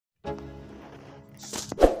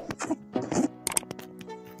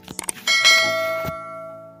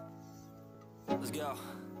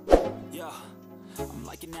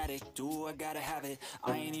fanatic, do I gotta have it.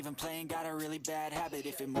 I ain't even playing, got a really bad habit.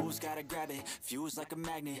 If it moves, gotta grab it, fuse like a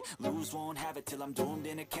magnet. Lose, won't have it till I'm doomed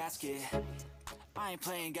in a casket. I ain't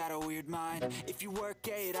playing, got a weird mind. If you work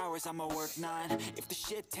 8 hours, I'ma work 9. If the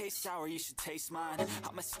shit tastes sour, you should taste mine.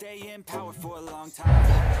 I'ma stay in power for a long time.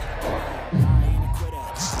 I ain't a quitter.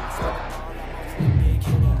 I'm a big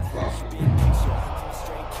hitter. Big picture, I'm a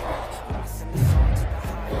straight killer. Passing the song to the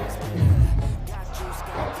highest bidder. Got juice,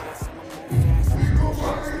 got gas, I'ma move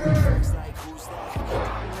fast. Looks like who's that?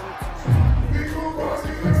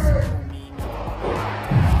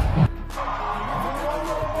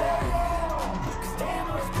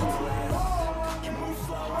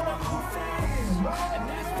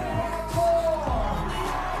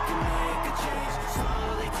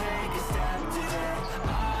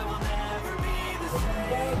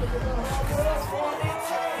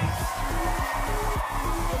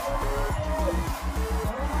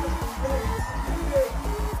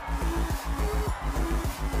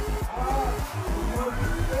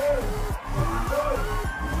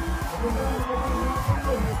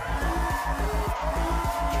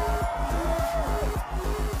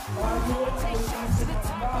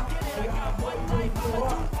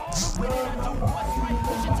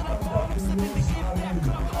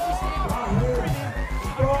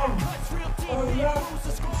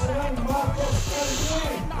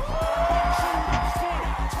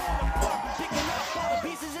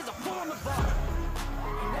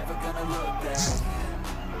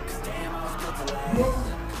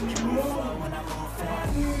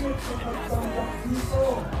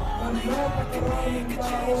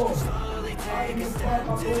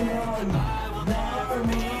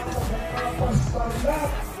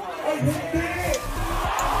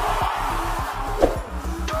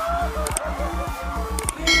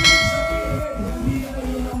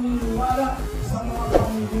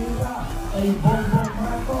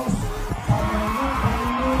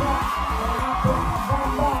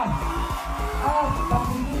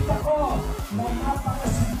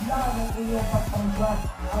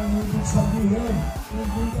 Ang ibig sabihin,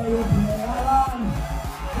 hindi kayo binayaran,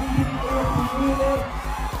 hindi kayo pinilit,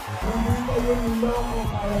 hindi kayo niloko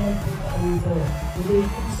para nagpunta rito. Ibig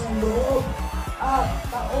sa loob at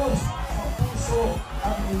taos sa puso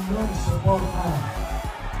ang inyong suporta.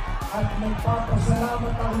 At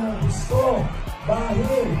nagpapasalamat ako ng gusto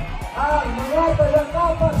dahil ang mga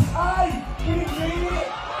talakapas ay hindi.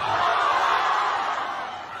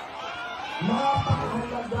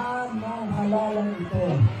 Napakahalaga ng halalan ito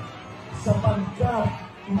sapagkat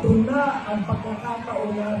ito na ang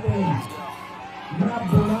pagkakataon natin na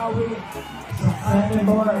bumawi sa ating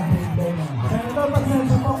mga problema. Senator,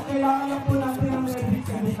 pasensya po, kailangan lang po natin ang medic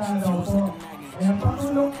kabitado po. Kaya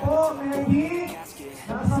patulong po, medic.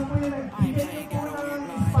 Nasaan po yun? Bigyan niyo po ng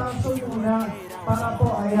sponsor muna para po,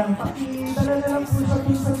 ayan, pakidala na lang po siya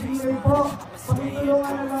dun sa dealer po.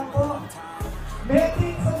 Pakitulungan na lang po.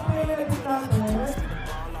 Medic, saan po yung medic natin?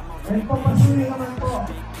 Ayun po, pasuri naman po.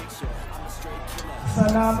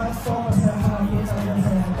 Salamat po, pasensya na po talaga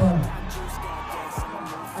sa ito.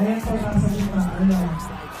 Ayan po, nasa gitna. Ayan.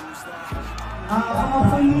 Mga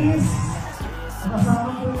police,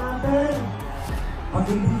 kasama po natin.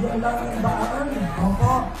 Pag-ibigyan lang ang baan.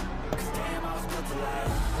 Opo.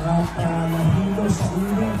 At nahilo sa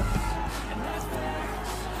init.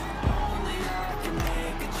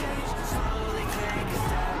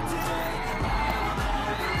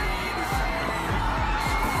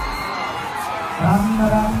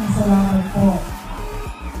 Maraming salamat po.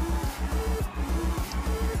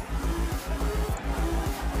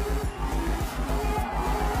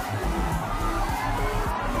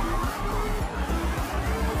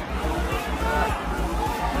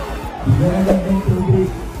 Bigyan ng tubig.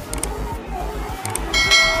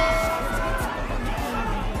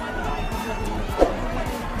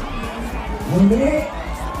 Muli,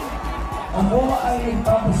 ako ay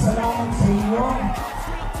nagpapasalamat sa inyo.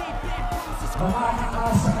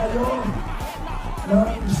 Makakakasa kayo ng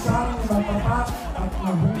isang matapat at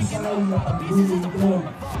mahusay na paglilingkod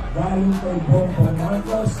galing kay Bongbong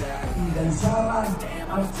Marcos, Dinagsa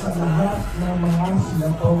at sa lahat ng mga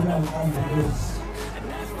senatorial candidates.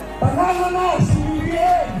 Panalo na si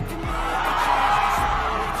BBM!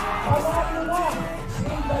 Panalo na si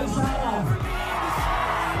Dinagsa!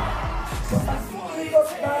 Sa pag-iikot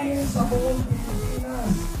namin sa buong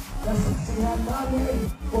Pilipinas, nasaksihan namin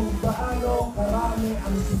kung gaano karami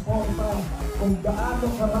ang suporta, kung gaano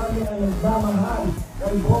karami ang nagmamahal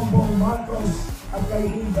kay Bongbong Marcos at kay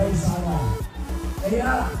Dinagsa.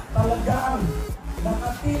 Kaya talagang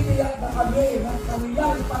nakatitiyak na kami ng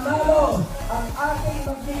kanilang panalo ang ating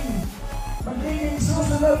maging magiging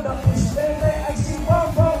susunod na presidente ay si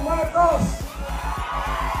Bongbong Marcos.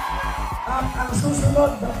 At ang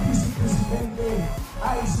susunod na vice-presidente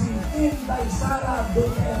ay si Inday Sara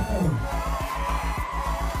Duterte.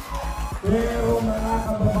 Pero mga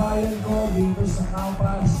kababayan ko dito sa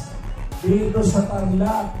Kapas, dito sa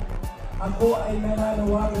Tarlac, ako ay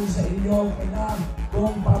nananawagan sa inyo na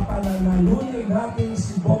kung papananalunin natin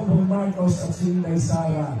si Bongbong Marcos at si Inday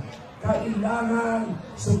Sara, kailangan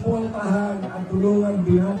suportahan at tulungan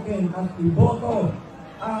din natin at iboto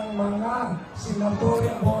ang mga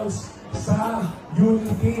senatorials sa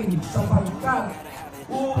unity sapagkat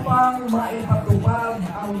upang maipatupad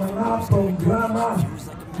ang mga programa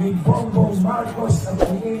ni Bongbong Marcos at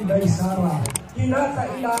ni Inday Sara,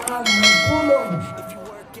 kinakailangan ng tulong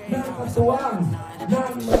ng katuwang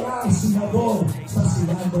ng mga senador sa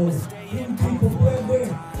Senado. Hindi po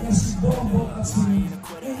pwede na si Bongbong at si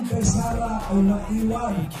Inday Sara ay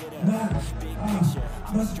naiwan na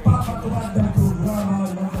nagpapatuwad ng programa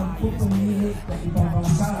na magpupumilit na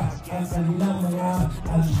ipapasa ang kanilang mga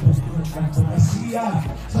advokasya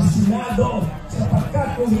sa Senado sapagkat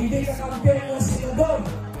kung hindi kakampiyan ng Senador,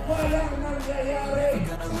 walang nangyayari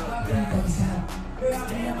sa ating bansa. Kaya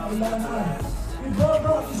kailangan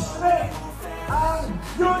iboto straight ang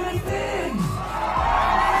unity!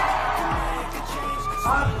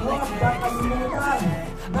 At huwag kakalimutan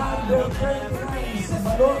number 29 sa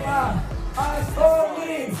balota ay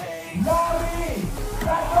Tony Larry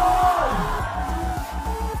Gadon!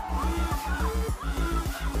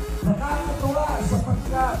 Nakakatuwa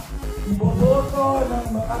sapagkat iboboto ng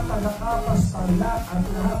mga taga-Kapas Tarlac at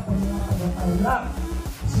lahat ng mga taga-Tarlac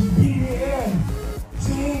si BBM,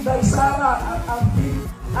 si Inday Sara at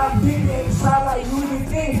ang BBM Sara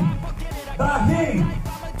Unity dahil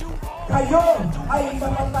kayo ay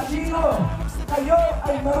mamatalino, kayo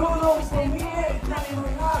ay marunong pumili ng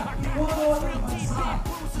mga pinuno ng bansa,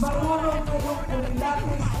 marunong kayong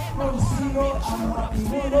pumilatis kung sino ang mga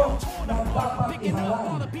pinuno na dapat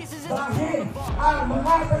ihalan. Dahil ang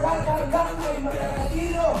mga taga-Tarlac ay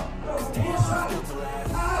mamatalino, kapusan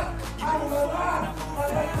at ang mga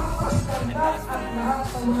taga-Kapas Tarlac at lahat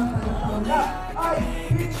ng mga taga-Tarlac ay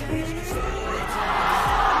pinipili.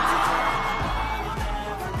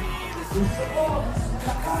 Gusto ko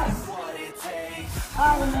malakas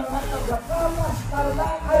ang mga taga-Kapas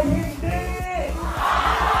Tarlac ay hindi